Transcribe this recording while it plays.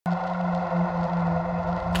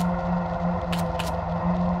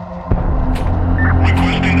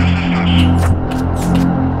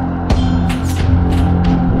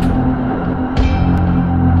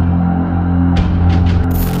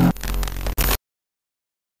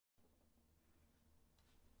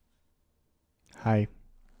Hi.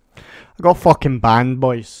 I got fucking banned,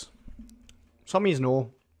 boys. Some of you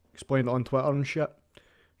know. Explained it on Twitter and shit.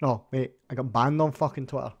 No, mate, I got banned on fucking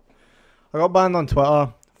Twitter. I got banned on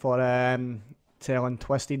Twitter for telling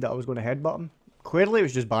Twisted that I was going to headbutt him. Clearly it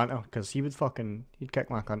was just banter, because he'd kick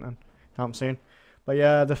my cunt in. You know what I'm saying? But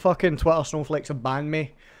yeah, the fucking Twitter snowflakes have banned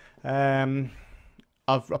me. I've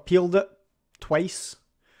appealed it twice.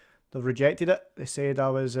 They've rejected it. They said I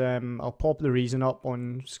was, I'll pop the reason up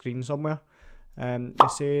on screen somewhere. They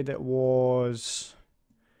said it was,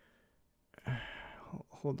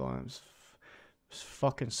 hold on, it was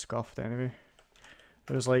fucking scuffed anyway.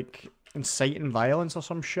 It was like inciting violence or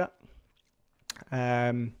some shit.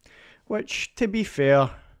 Which, to be fair,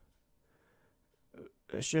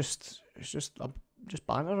 it's just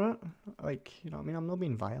banter, right? Like, you know what I mean? I'm not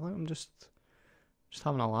being violent. I'm just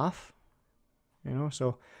having a laugh. You know,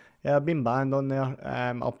 so yeah, I've been banned on there.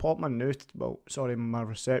 I'll pop my my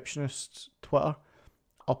receptionist's Twitter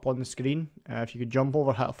up on the screen. If you could jump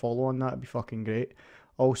over, hit a follow on that, it'd be fucking great.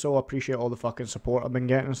 Also, I appreciate all the fucking support I've been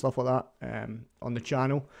getting and stuff like that on the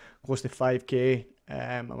channel. Close to 5k.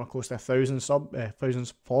 I'm close to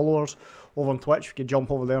 1,000 followers over on Twitch. If you could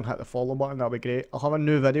jump over there and hit the follow button, that'd be great. I'll have a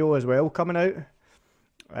new video as well coming out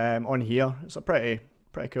on here. It's a pretty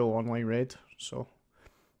cool online raid, so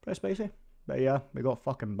pretty spicy. But yeah, we got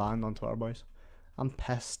fucking banned on Twitter, boys. I'm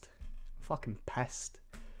pissed. Fucking pissed.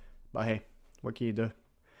 But hey, what can you do?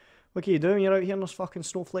 What can you do when you're out here and there's fucking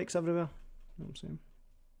snowflakes everywhere? You know what I'm saying?